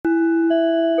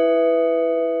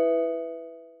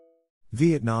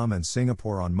Vietnam and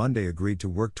Singapore on Monday agreed to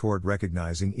work toward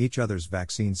recognizing each other's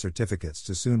vaccine certificates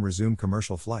to soon resume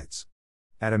commercial flights.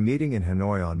 At a meeting in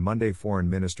Hanoi on Monday, Foreign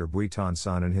Minister Bui Tan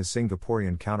Son and his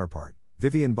Singaporean counterpart,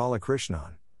 Vivian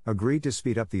Balakrishnan, agreed to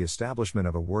speed up the establishment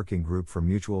of a working group for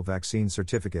mutual vaccine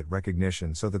certificate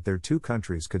recognition so that their two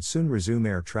countries could soon resume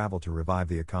air travel to revive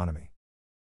the economy.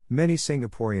 Many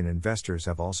Singaporean investors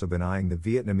have also been eyeing the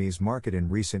Vietnamese market in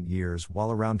recent years, while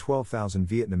around 12,000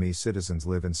 Vietnamese citizens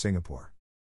live in Singapore.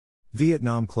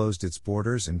 Vietnam closed its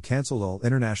borders and cancelled all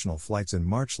international flights in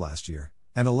March last year,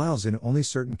 and allows in only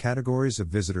certain categories of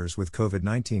visitors with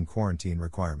COVID-19 quarantine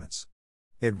requirements.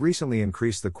 It recently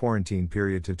increased the quarantine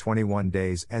period to 21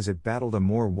 days as it battled a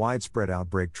more widespread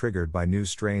outbreak triggered by new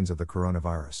strains of the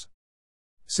coronavirus.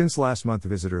 Since last month,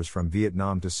 visitors from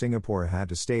Vietnam to Singapore had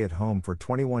to stay at home for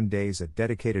 21 days at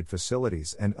dedicated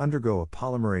facilities and undergo a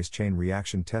polymerase chain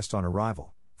reaction test on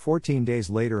arrival, 14 days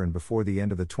later and before the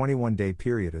end of the 21-day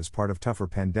period as part of tougher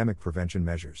pandemic prevention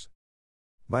measures.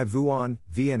 By Vuan,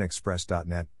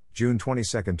 vnexpress.net, June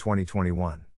 22,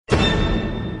 2021.